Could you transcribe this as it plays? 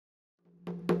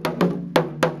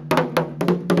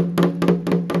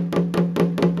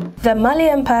The Mali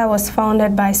Empire was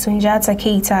founded by Sunjata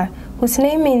Keita, whose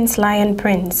name means Lion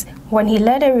Prince, when he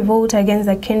led a revolt against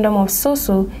the kingdom of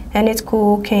Soso and its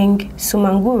co-king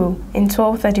Sumanguru in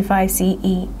 1235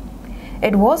 CE.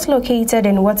 It was located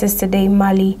in what is today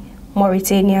Mali,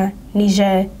 Mauritania,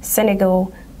 Niger,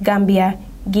 Senegal, Gambia,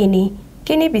 Guinea,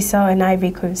 Guinea-Bissau and Ivory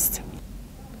Coast.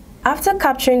 After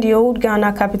capturing the old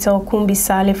Ghana capital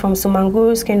Kumbi-Sale from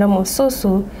Sumanguru's kingdom of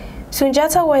Soso,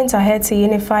 Sunjata went ahead to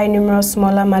unify numerous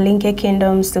smaller Malinke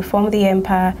kingdoms to form the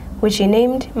empire, which he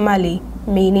named Mali,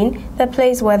 meaning the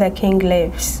place where the king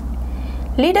lives.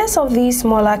 Leaders of these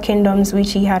smaller kingdoms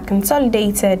which he had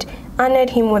consolidated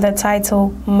honored him with the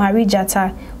title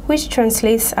Marijata, which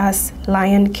translates as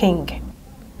Lion King.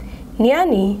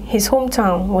 Niani, his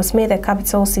hometown, was made the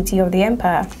capital city of the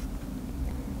empire.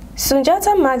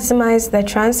 Sunjata maximized the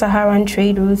trans-Saharan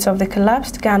trade routes of the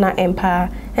collapsed Ghana Empire,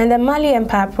 and the Mali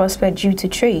Empire prospered due to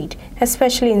trade,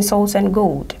 especially in salt and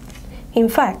gold. In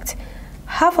fact,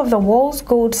 half of the world's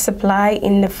gold supply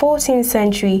in the 14th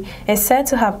century is said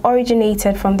to have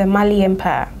originated from the Mali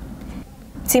Empire.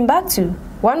 Timbuktu,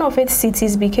 one of its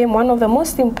cities, became one of the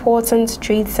most important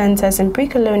trade centers in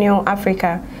pre-colonial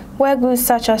Africa, where goods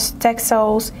such as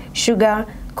textiles, sugar,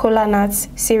 cola nuts,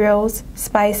 cereals,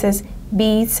 spices,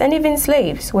 beads, and even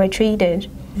slaves were traded.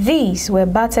 These were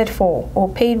bartered for or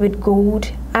paid with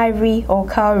gold, ivory, or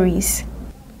cowries.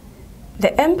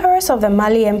 The emperors of the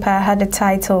Mali Empire had the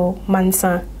title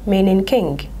Mansa, meaning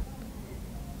king.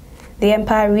 The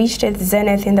empire reached its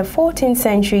zenith in the 14th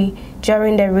century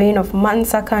during the reign of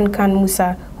Mansa Khan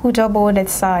Musa, who doubled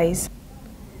its size.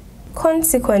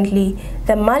 Consequently,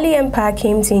 the Mali Empire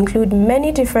came to include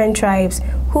many different tribes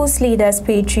whose leaders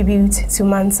paid tribute to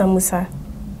Mansa Musa.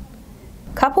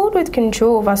 Coupled with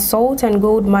control over salt and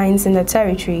gold mines in the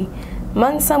territory,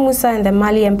 Mansa Musa and the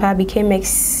Mali Empire became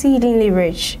exceedingly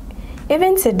rich.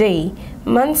 Even today,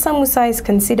 Mansa Musa is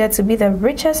considered to be the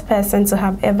richest person to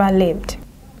have ever lived.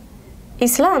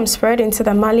 Islam spread into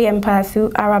the Mali Empire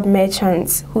through Arab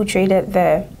merchants who traded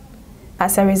there.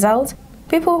 As a result,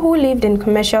 people who lived in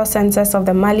commercial centers of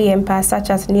the Mali Empire such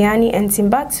as Niani and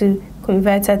Timbuktu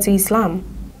converted to Islam.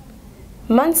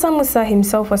 Mansa Musa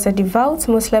himself was a devout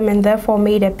Muslim and therefore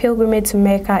made a pilgrimage to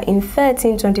Mecca in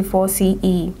 1324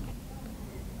 CE.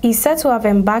 He is said to have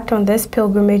embarked on this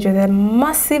pilgrimage with a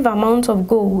massive amount of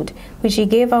gold, which he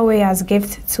gave away as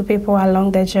gifts to people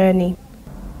along the journey.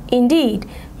 Indeed,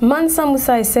 Mansa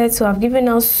Musa is said to have given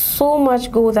out so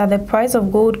much gold that the price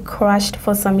of gold crashed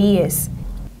for some years.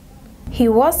 He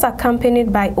was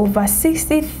accompanied by over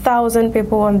 60,000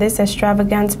 people on this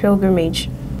extravagant pilgrimage.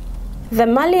 The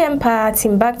Mali Empire,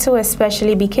 Timbuktu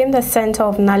especially, became the center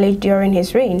of knowledge during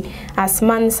his reign, as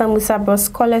Mansa Musa brought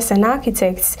scholars and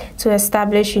architects to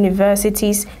establish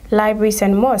universities, libraries,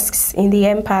 and mosques in the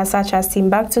empire, such as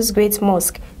Timbuktu's Great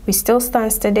Mosque, which still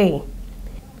stands today.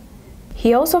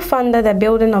 He also funded the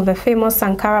building of the famous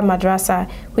Sankara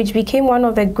Madrasa, which became one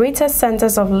of the greatest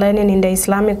centers of learning in the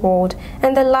Islamic world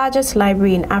and the largest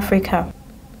library in Africa.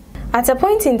 At a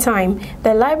point in time,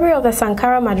 the library of the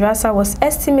Sankara Madrasa was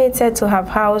estimated to have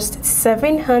housed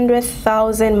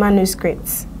 700,000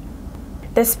 manuscripts.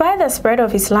 Despite the spread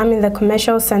of Islam in the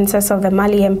commercial centers of the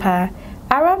Mali Empire,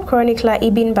 Arab chronicler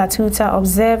Ibn Battuta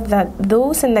observed that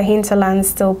those in the hinterlands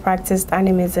still practiced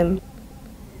animism.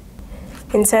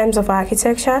 In terms of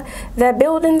architecture, their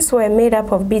buildings were made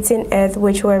up of beaten earth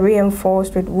which were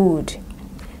reinforced with wood.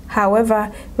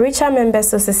 However, richer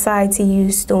members of society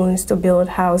used stones to build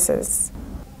houses.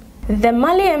 The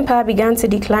Mali Empire began to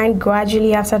decline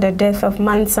gradually after the death of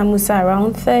Mansa Musa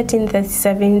around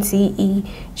 1337 CE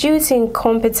due to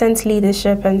incompetent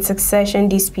leadership and succession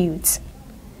disputes.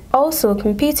 Also,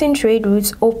 competing trade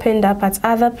routes opened up at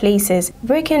other places,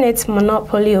 breaking its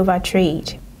monopoly over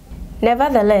trade.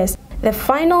 Nevertheless, the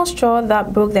final straw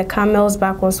that broke the camel's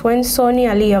back was when Soni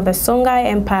Ali of the Songhai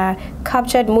Empire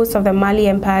captured most of the Mali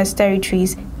Empire's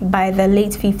territories by the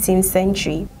late 15th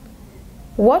century.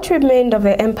 What remained of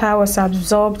the empire was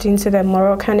absorbed into the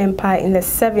Moroccan Empire in the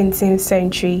 17th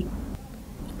century.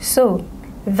 So,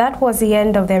 that was the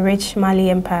end of the rich Mali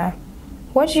Empire.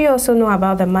 What do you also know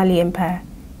about the Mali Empire?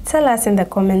 Tell us in the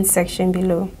comments section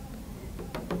below.